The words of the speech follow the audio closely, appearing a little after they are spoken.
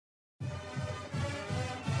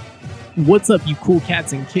What's up, you cool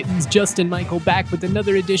cats and kittens? Justin Michael back with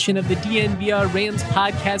another edition of the DNVR Rams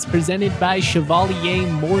podcast presented by Chevalier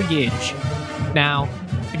Mortgage. Now,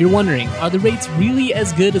 if you're wondering, are the rates really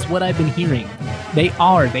as good as what I've been hearing? They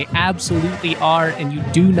are. They absolutely are, and you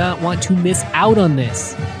do not want to miss out on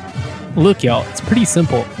this. Look, y'all, it's pretty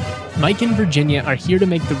simple. Mike and Virginia are here to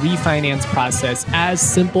make the refinance process as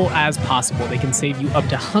simple as possible. They can save you up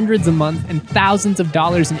to hundreds a month and thousands of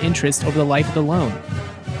dollars in interest over the life of the loan.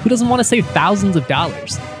 Who doesn't want to save thousands of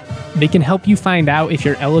dollars? They can help you find out if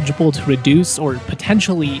you're eligible to reduce or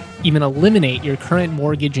potentially even eliminate your current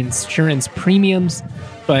mortgage insurance premiums,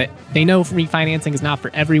 but they know refinancing is not for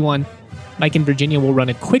everyone. Mike and Virginia will run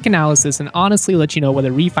a quick analysis and honestly let you know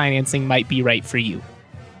whether refinancing might be right for you.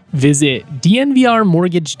 Visit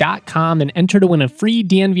dnvrmortgage.com and enter to win a free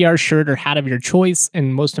DNVR shirt or hat of your choice,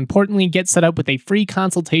 and most importantly, get set up with a free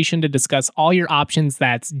consultation to discuss all your options.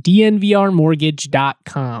 That's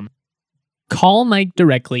dnvrmortgage.com. Call Mike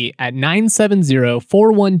directly at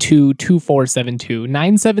 970-412-2472,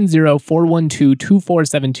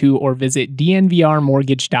 970-412-2472, or visit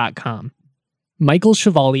dnvrmortgage.com. Michael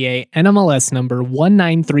Chevalier, NMLS number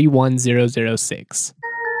 1931006.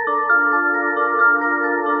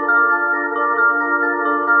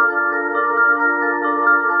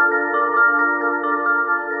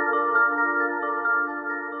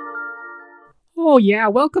 Oh yeah,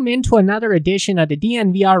 welcome into another edition of the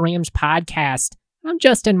DNVR Rams podcast. I'm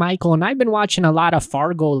Justin Michael, and I've been watching a lot of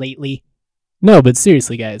Fargo lately. No, but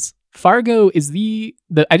seriously, guys, Fargo is I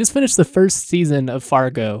just finished the first season of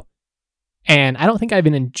Fargo, and I don't think I've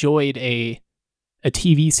enjoyed a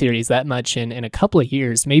TV series that much in a couple of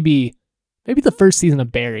years. Maybe the first season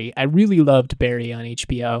of Barry. I really loved Barry on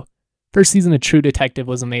HBO. First season of True Detective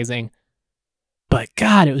was amazing, but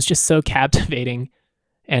God, it was just so captivating.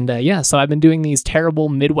 And so I've been doing these terrible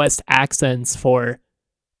Midwest accents for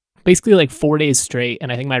basically like 4 days straight, and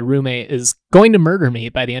I think my roommate is going to murder me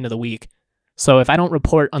by the end of the week. So if I don't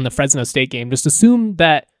report on the Fresno State game, just assume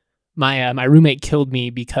that my roommate killed me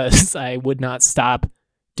because I would not stop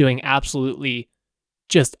doing absolutely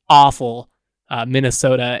just awful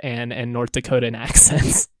Minnesota and North Dakotan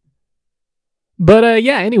accents. But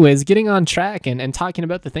anyways, getting on track and talking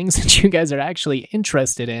about the things that you guys are actually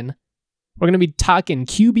interested in. We're going to be talking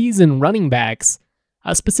QBs and running backs.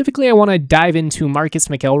 Specifically, I want to dive into Marcus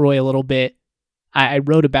McElroy a little bit. I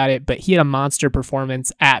wrote about it, but he had a monster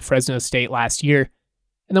performance at Fresno State last year.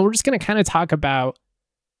 And then we're just going to kind of talk about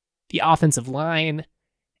the offensive line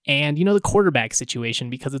and, the quarterback situation,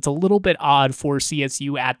 because it's a little bit odd for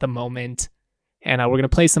CSU at the moment. And we're going to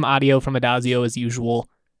play some audio from Adazio as usual.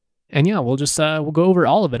 And we'll just we'll go over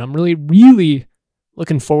all of it. I'm really, really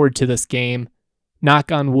looking forward to this game.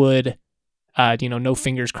 Knock on wood. No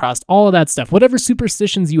fingers crossed, all of that stuff. Whatever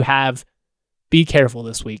superstitions you have, be careful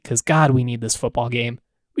this week, because God, we need this football game.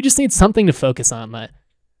 We just need something to focus on that,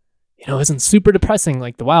 isn't super depressing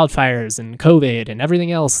like the wildfires and COVID and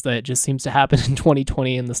everything else that just seems to happen in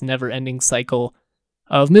 2020 in this never-ending cycle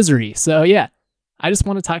of misery. So I just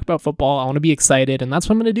want to talk about football. I want to be excited, and that's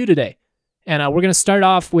what I'm going to do today. And we're going to start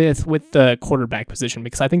off with the quarterback position,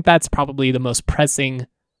 because I think that's probably the most pressing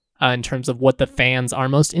in terms of what the fans are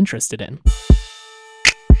most interested in.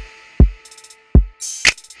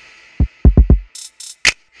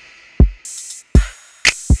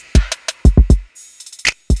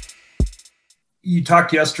 You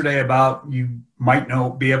talked yesterday about you might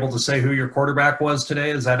be able to say who your quarterback was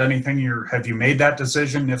today. Is that anything have you made that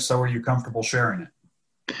decision? If so, are you comfortable sharing it?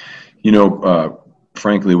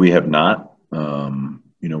 Frankly, we have not.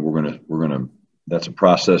 We're gonna. That's a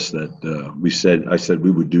process that I said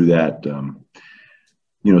we would do that,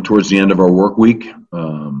 towards the end of our work week.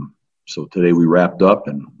 So today we wrapped up,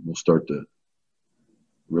 and we'll start to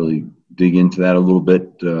really dig into that a little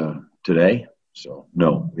bit today. So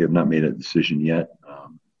no, we have not made a decision yet.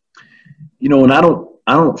 And I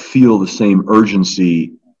don't feel the same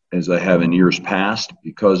urgency as I have in years past,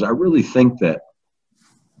 because I really think that,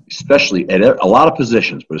 especially at a lot of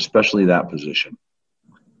positions, but especially that position,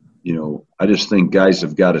 I just think guys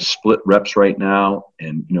have got to split reps right now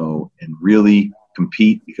and really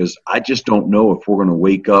compete, because I just don't know if we're going to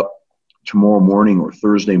wake up tomorrow morning or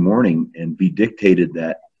Thursday morning and be dictated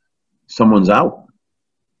that someone's out.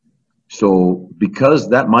 So because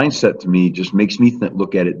that mindset to me just makes me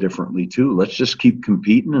look at it differently too. Let's just keep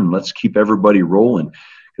competing and let's keep everybody rolling.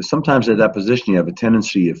 Because sometimes at that position you have a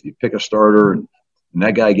tendency, if you pick a starter and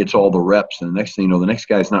that guy gets all the reps, and the next thing you know, the next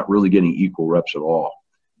guy's not really getting equal reps at all.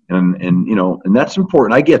 And that's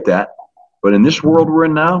important. I get that. But in this world we're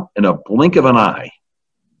in now, in a blink of an eye,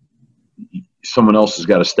 someone else has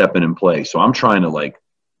got to step in and play. So I'm trying to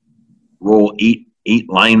roll 8 8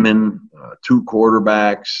 linemen, 2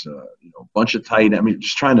 quarterbacks, a bunch of tight. I mean,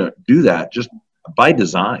 just trying to do that just by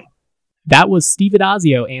design. That was Steve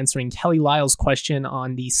Addazio answering Kelly Lyle's question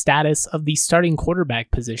on the status of the starting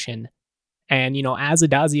quarterback position. And, as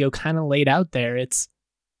Addazio kind of laid out there, it's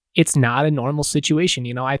not a normal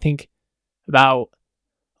situation. I think about,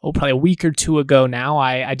 probably a week or two ago now,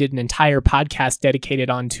 I did an entire podcast dedicated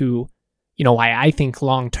onto, why I think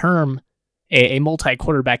long-term a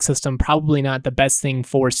multi-quarterback system probably not the best thing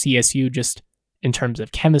for CSU, just in terms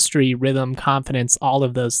of chemistry, rhythm, confidence, all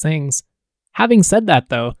of those things. Having said that,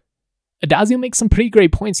 though, Addazio makes some pretty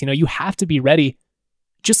great points. You have to be ready.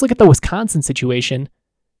 Just look at the Wisconsin situation.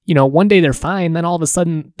 One day they're fine, then all of a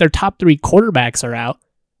sudden their top 3 quarterbacks are out.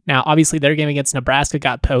 Now, obviously, their game against Nebraska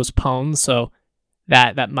got postponed, so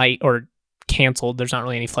that might, or canceled. There's not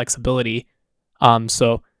really any flexibility.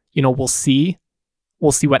 So, we'll see.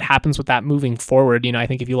 We'll see what happens with that moving forward. I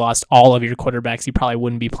think if you lost all of your quarterbacks, you probably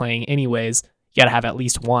wouldn't be playing anyways. You got to have at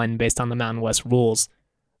least one based on the Mountain West rules.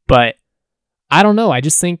 But I don't know. I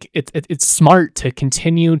just think it's smart to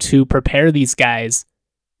continue to prepare these guys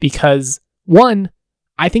because, one,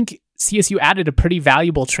 I think CSU added a pretty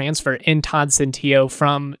valuable transfer in Todd Centillo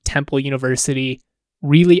from Temple University.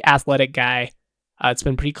 Really athletic guy. It's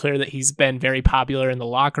been pretty clear that he's been very popular in the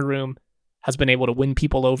locker room, has been able to win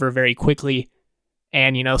people over very quickly.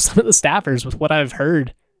 And, some of the staffers, with what I've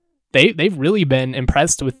heard, they've really been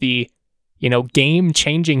impressed with the,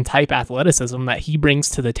 game-changing type athleticism that he brings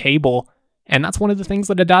to the table. And that's one of the things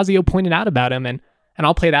that Addazio pointed out about him. And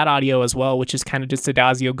I'll play that audio as well, which is kind of just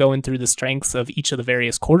Addazio going through the strengths of each of the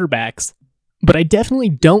various quarterbacks. But I definitely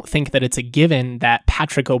don't think that it's a given that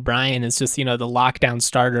Patrick O'Brien is just, the lockdown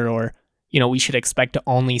starter, or, we should expect to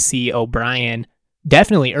only see O'Brien.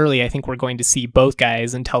 Definitely early, I think we're going to see both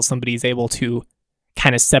guys until somebody's able to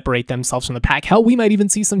kind of separate themselves from the pack. Hell, we might even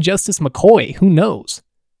see some Justice McCoy. Who knows?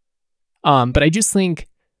 But I just think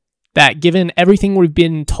that given everything we've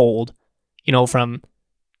been told, from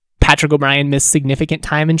Patrick O'Brien missed significant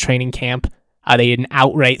time in training camp. They didn't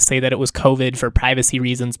outright say that it was COVID for privacy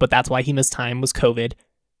reasons, but that's why he missed time, was COVID.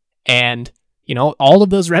 And, all of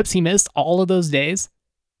those reps he missed, all of those days,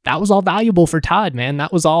 that was all valuable for Todd, man.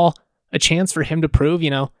 That was all a chance for him to prove,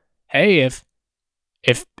 hey, if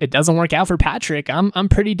it doesn't work out for Patrick, I'm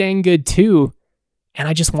pretty dang good too. And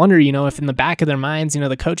I just wonder, if in the back of their minds,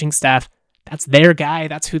 the coaching staff, that's their guy,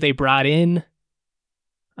 that's who they brought in.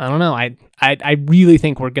 I don't know. I really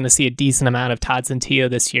think we're going to see a decent amount of Todd Centillo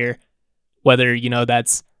this year, whether,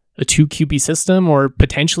 that's a 2 QB system or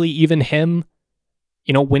potentially even him,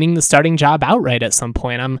 winning the starting job outright at some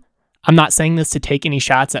point. I'm not saying this to take any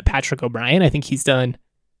shots at Patrick O'Brien. I think he's done,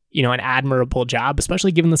 an admirable job,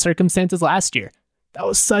 especially given the circumstances last year. That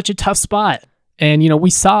was such a tough spot. And, we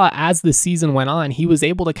saw as the season went on, he was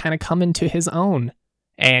able to kind of come into his own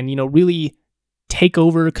and, really take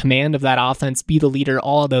over command of that offense, be the leader,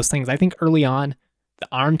 all of those things. I think early on, the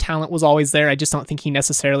arm talent was always there. I just don't think he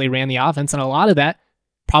necessarily ran the offense. And a lot of that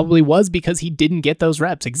probably was because he didn't get those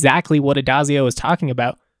reps. Exactly what Addazio was talking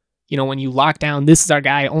about. When you lock down, this is our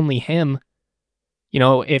guy, only him.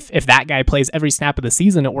 If that guy plays every snap of the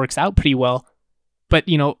season, it works out pretty well. But,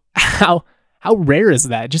 how rare is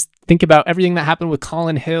that? Just think about everything that happened with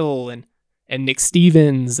Colin Hill and Nick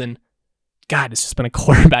Stevens, and God, it's just been a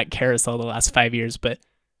quarterback carousel the last 5 years. But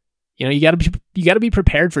you got to be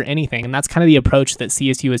prepared for anything, and that's kind of the approach that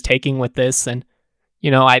CSU is taking with this. And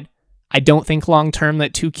I don't think long term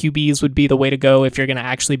that 2 QBs would be the way to go if you're going to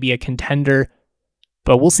actually be a contender.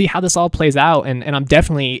 But we'll see how this all plays out, and I'm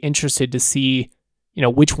definitely interested to see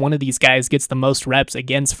which one of these guys gets the most reps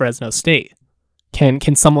against Fresno State.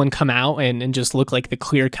 Can someone come out and just look like the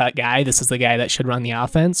clear-cut guy? This is the guy that should run the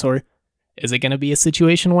offense, or is it going to be a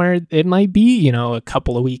situation where it might be, a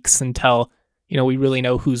couple of weeks until, we really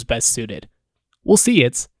know who's best suited? We'll see.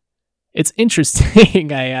 It's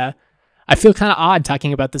interesting. I feel kind of odd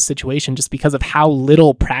talking about this situation just because of how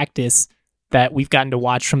little practice that we've gotten to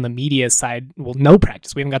watch from the media side. Well, no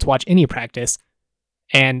practice. We haven't got to watch any practice.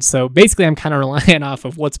 And so basically I'm kind of relying off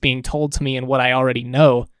of what's being told to me and what I already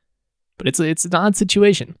know. But it's an odd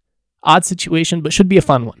situation, but should be a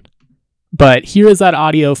fun one. But here is that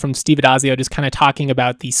audio from Steve Addazio just kind of talking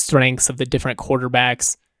about the strengths of the different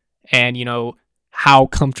quarterbacks and, how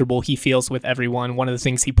comfortable he feels with everyone. One of the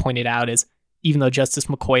things he pointed out is even though Justice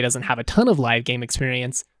McCoy doesn't have a ton of live game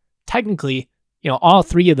experience, technically, all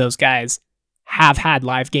 3 of those guys have had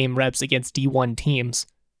live game reps against D1 teams.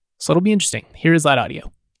 So it'll be interesting. Here is that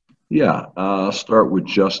audio. Yeah, I'll start with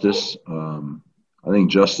Justice. I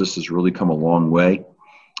think Justice has really come a long way.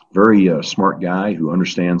 Very smart guy who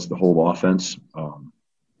understands the whole offense.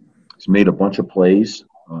 He's made a bunch of plays.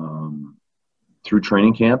 through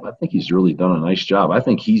training camp, I think he's really done a nice job. I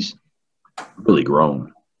think he's really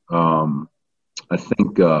grown. I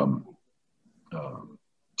think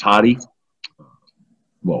Toddy,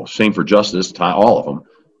 well, same for Justice, all of them.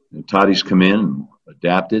 Toddy's come in and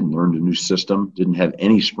adapted and learned a new system, didn't have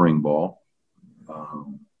any spring ball.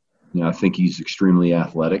 I think he's extremely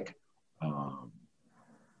athletic,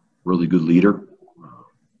 really good leader.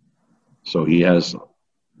 So he has a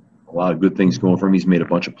lot of good things going for him. He's made a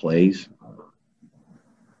bunch of plays.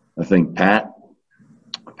 I think Pat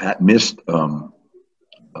missed a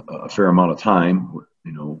fair amount of time,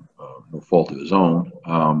 no fault of his own.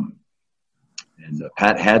 And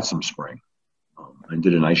Pat had some spring and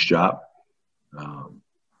did a nice job. And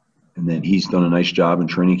then he's done a nice job in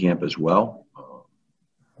training camp as well.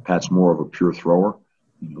 Pat's more of a pure thrower,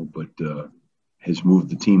 but has moved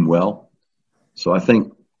the team well. So I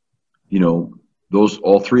think,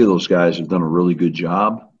 all three of those guys have done a really good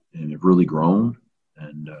job and have really grown.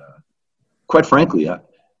 And quite frankly, I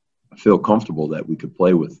feel comfortable that we could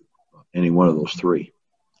play with any one of those three,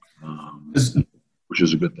 which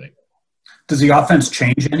is a good thing. Does the offense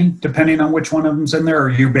change any depending on which one of them's in there, or are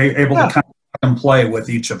you able to kind of play with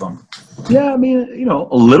each of them? Yeah, a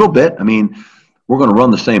little bit. We're going to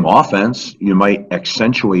run the same offense. You might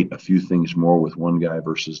accentuate a few things more with one guy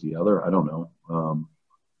versus the other. I don't know.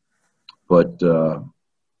 But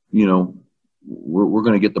we're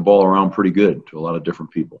going to get the ball around pretty good to a lot of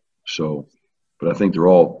different people. So, but I think they're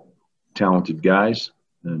all talented guys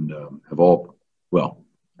and have all,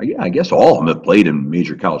 I guess all of them have played in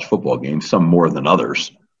major college football games, some more than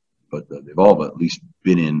others, but they've all at least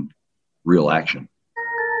been in real action.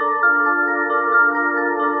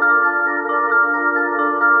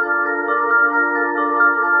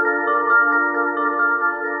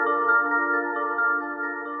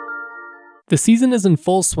 The season is in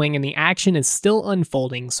full swing and the action is still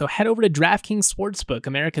unfolding, so head over to DraftKings Sportsbook,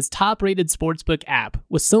 America's top-rated sportsbook app.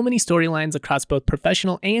 With so many storylines across both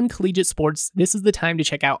professional and collegiate sports, this is the time to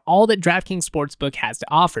check out all that DraftKings Sportsbook has to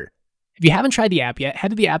offer. If you haven't tried the app yet, head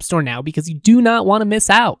to the App Store now because you do not want to miss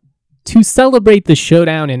out. To celebrate the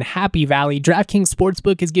showdown in Happy Valley, DraftKings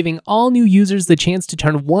Sportsbook is giving all new users the chance to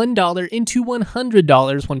turn $1 into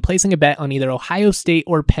 $100 when placing a bet on either Ohio State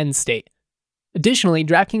or Penn State. Additionally,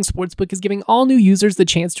 DraftKings Sportsbook is giving all new users the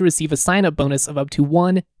chance to receive a sign-up bonus of up to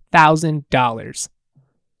 $1,000.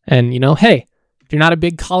 And, hey, if you're not a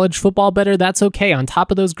big college football bettor, that's okay. On top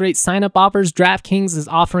of those great sign-up offers, DraftKings is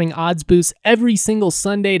offering odds boosts every single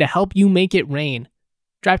Sunday to help you make it rain.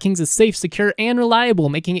 DraftKings is safe, secure, and reliable,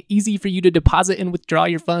 making it easy for you to deposit and withdraw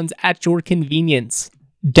your funds at your convenience.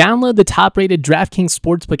 Download the top-rated DraftKings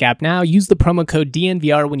Sportsbook app now. Use the promo code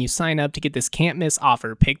DNVR when you sign up to get this can't-miss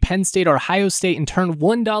offer. Pick Penn State or Ohio State and turn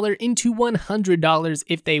 $1 into $100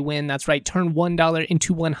 if they win. That's right, turn $1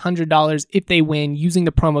 into $100 if they win using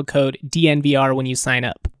the promo code DNVR when you sign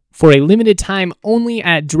up. For a limited time only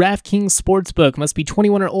at DraftKings Sportsbook. Must be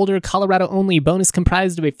 21 or older, Colorado only. Bonus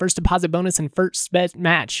comprised of a first deposit bonus and first bet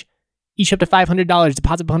match. Each up to $500.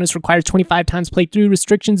 Deposit bonus requires 25 times playthrough.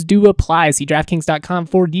 Restrictions do apply. See DraftKings.com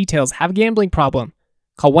for details. Have a gambling problem?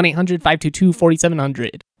 Call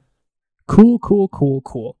 1-800-522-4700.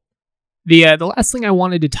 Cool. The last thing I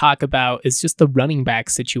wanted to talk about is just the running back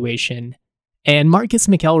situation. And Marcus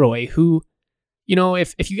McElroy, who,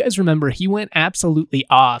 if you guys remember, he went absolutely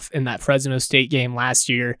off in that Fresno State game last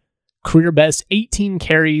year. Career best 18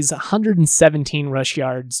 carries, 117 rush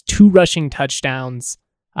yards, 2 rushing touchdowns.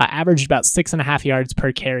 Averaged about 6.5 yards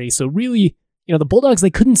per carry. So really, the Bulldogs, they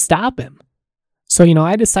couldn't stop him. So,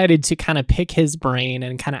 I decided to kind of pick his brain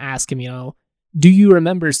and kind of ask him, do you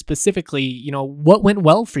remember specifically, what went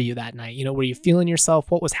well for you that night? Were you feeling yourself?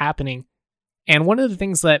 What was happening? And one of the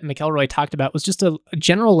things that McElroy talked about was just a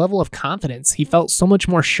general level of confidence. He felt so much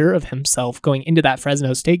more sure of himself going into that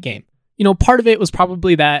Fresno State game. Part of it was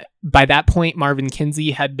probably that by that point, Marvin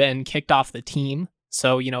Kinsey had been kicked off the team.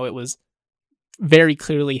 So, it was very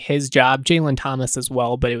clearly his job, Jalen Thomas as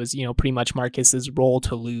well, but it was, pretty much Marcus's role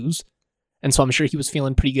to lose. And so I'm sure he was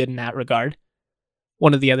feeling pretty good in that regard.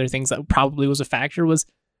 One of the other things that probably was a factor was,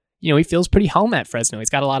 he feels pretty home at Fresno. He's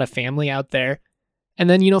got a lot of family out there. And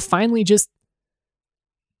then, finally just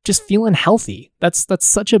feeling healthy. That's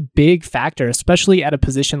such a big factor, especially at a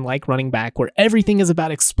position like running back where everything is about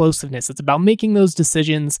explosiveness. It's about making those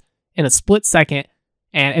decisions in a split second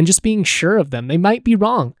and just being sure of them. They might be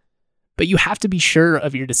wrong, but you have to be sure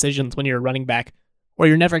of your decisions when you're a running back, or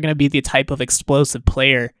you're never going to be the type of explosive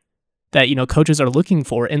player that, coaches are looking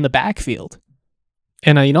for in the backfield.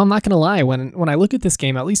 And, I'm not going to lie, when I look at this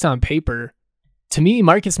game, at least on paper, to me,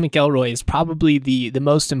 Marcus McElroy is probably the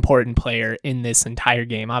most important player in this entire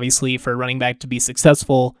game. Obviously, for a running back to be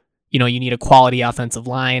successful, you need a quality offensive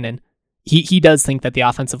line. And he does think that the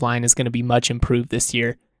offensive line is going to be much improved this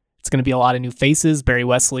year. It's going to be a lot of new faces. Barry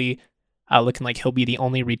Wesley looking like he'll be the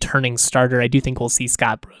only returning starter. I do think we'll see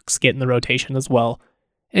Scott Brooks get in the rotation as well.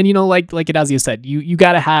 And, like Adazio said, you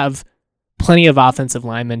got to have plenty of offensive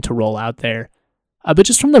linemen to roll out there. But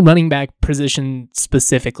just from the running back position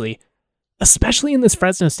specifically, especially in this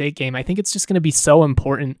Fresno State game, I think it's just going to be so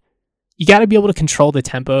important. You got to be able to control the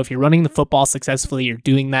tempo. If you're running the football successfully, you're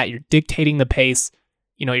doing that. You're dictating the pace.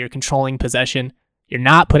 You're controlling possession. You're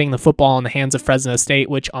not putting the football in the hands of Fresno State,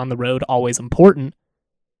 which on the road, always important.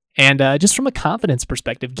 And just from a confidence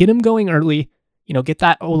perspective, get them going early. Get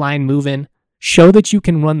that O-line moving. Show that you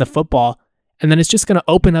can run the football. And then it's just going to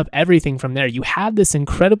open up everything from there. You have this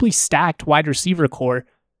incredibly stacked wide receiver core.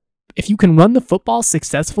 If you can run the football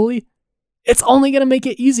successfully, it's only going to make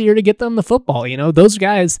it easier to get them the football. Those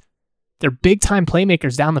guys, they're big-time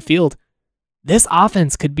playmakers down the field. This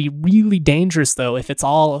offense could be really dangerous, though, if it's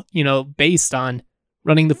all, based on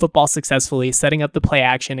running the football successfully, setting up the play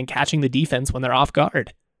action, and catching the defense when they're off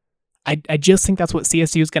guard. I just think that's what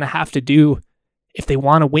CSU is going to have to do if they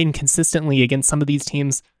want to win consistently against some of these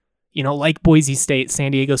teams, like Boise State,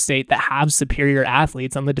 San Diego State, that have superior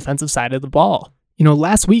athletes on the defensive side of the ball.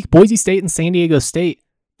 Last week, Boise State and San Diego State,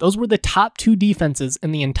 those were the top two defenses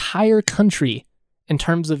in the entire country in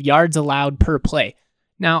terms of yards allowed per play.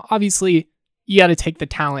 Now, obviously, you got to take the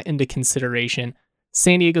talent into consideration.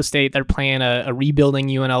 San Diego State, they're playing a rebuilding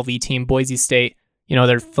UNLV team. Boise State,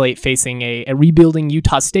 they're facing a rebuilding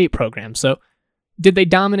Utah State program. So did they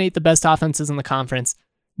dominate the best offenses in the conference?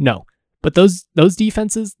 No. But those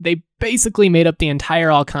defenses, they basically made up the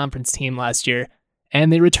entire all-conference team last year,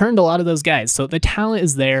 and they returned a lot of those guys. So the talent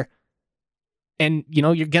is there, and,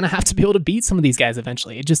 you're going to have to be able to beat some of these guys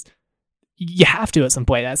eventually. You have to at some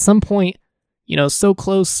point. At some point, so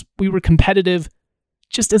close, we were competitive,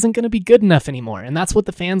 just isn't going to be good enough anymore. And that's what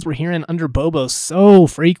the fans were hearing under Bobo so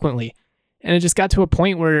frequently. And it just got to a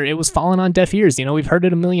point where it was falling on deaf ears. We've heard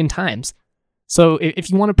it a million times. So if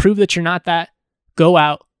you want to prove that you're not that, go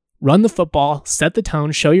out, run the football, set the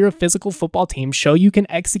tone, show you're a physical football team, show you can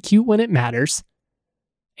execute when it matters,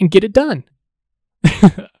 and get it done.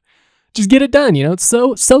 Just get it done. It's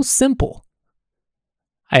so simple.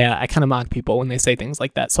 I kind of mock people when they say things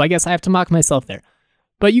like that. So I guess I have to mock myself there.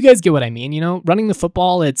 But you guys get what I mean. Running the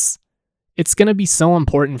football, it's going to be so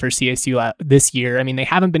important for CSU this year. I mean, they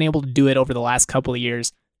haven't been able to do it over the last couple of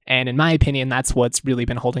years. And in my opinion, that's what's really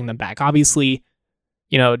been holding them back. Obviously,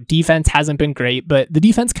 defense hasn't been great, but the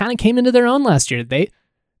defense kind of came into their own last year.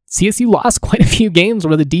 CSU lost quite a few games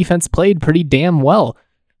where the defense played pretty damn well.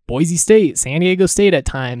 Boise State, San Diego State at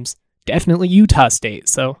times, definitely Utah State.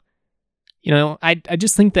 So, I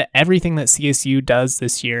just think that everything that CSU does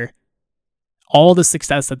this year, all the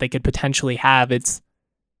success that they could potentially have, it's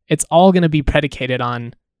all going to be predicated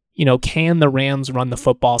on, can the Rams run the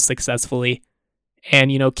football successfully?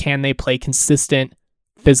 And, can they play consistent,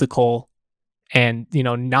 physical, and,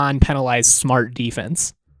 non-penalized smart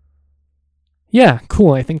defense? Yeah,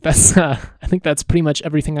 cool. I think that's pretty much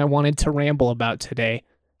everything I wanted to ramble about today.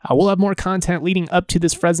 We'll have more content leading up to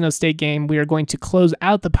this Fresno State game. We are going to close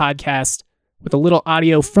out the podcast with a little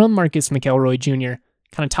audio from Marcus McElroy Jr.,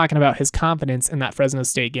 kind of talking about his confidence in that Fresno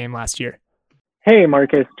State game last year. Hey,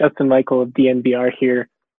 Marcus, Justin Michael of DNVR here.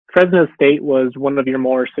 Fresno State was one of your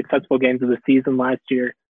more successful games of the season last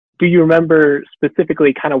year. Do you remember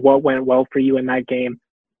specifically kind of what went well for you in that game?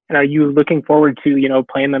 And are you looking forward to,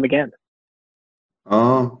 playing them again?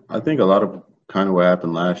 I think a lot of kind of what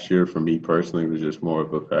happened last year for me personally was just more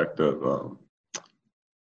of a fact of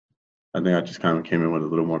I think I just kind of came in with a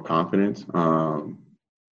little more confidence. A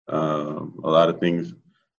lot of things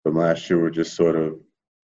from last year were just sort of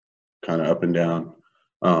kind of up and down.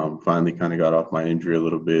 Finally kind of got off my injury a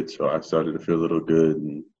little bit, so I started to feel a little good,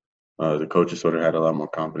 and the coaches sort of had a lot more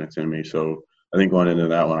confidence in me. So I think going into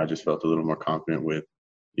that one, I just felt a little more confident with,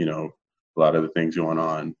 a lot of the things going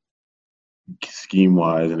on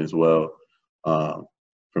scheme-wise and as well for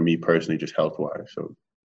me personally, just health-wise. So,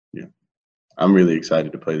 yeah, I'm really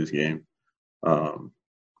excited to play this game.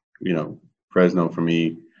 Fresno for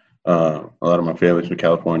me, a lot of my family's from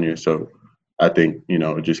California, so I think,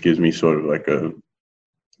 it just gives me sort of like a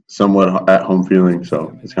somewhat at-home feeling,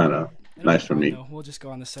 so it's kind of nice for me. We'll just go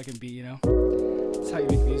on the second beat, That's how you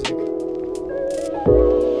make music.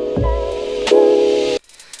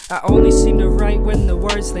 I only seem to write when the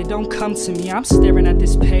words, they don't come to me. I'm staring at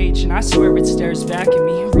this page and I swear it stares back at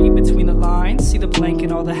me. Read between the lines, see the blank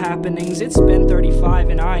and all the happenings. It's been 35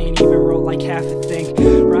 and I ain't even wrote like half a thing.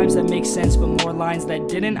 Rhymes that make sense but more lines that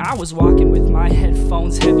didn't. I was walking with my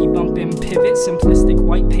headphones, heavy bumping pivot, simplistic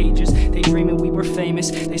white pages. They dreaming we were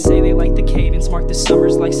famous. They say they like the cadence, mark the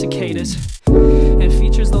summers like cicadas. And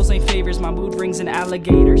features, those ain't favors. My mood rings an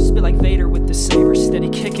alligator. Spit like Vader with the saber, steady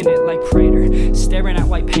kicking it like Prater. Staring at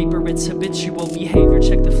white paper, it's habitual behavior.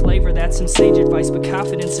 Check the flavor, that's some sage advice. But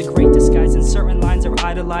confidence a great disguise. And certain lines are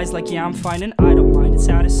idolized, like yeah, I'm fine and I don't mind. It's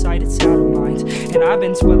out of sight, it's out of mind. And I've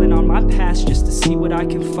been dwelling on my past just to see what I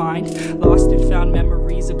can find. Lost and found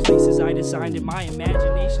memories of places I designed. And my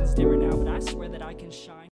imagination's different now, but I swear that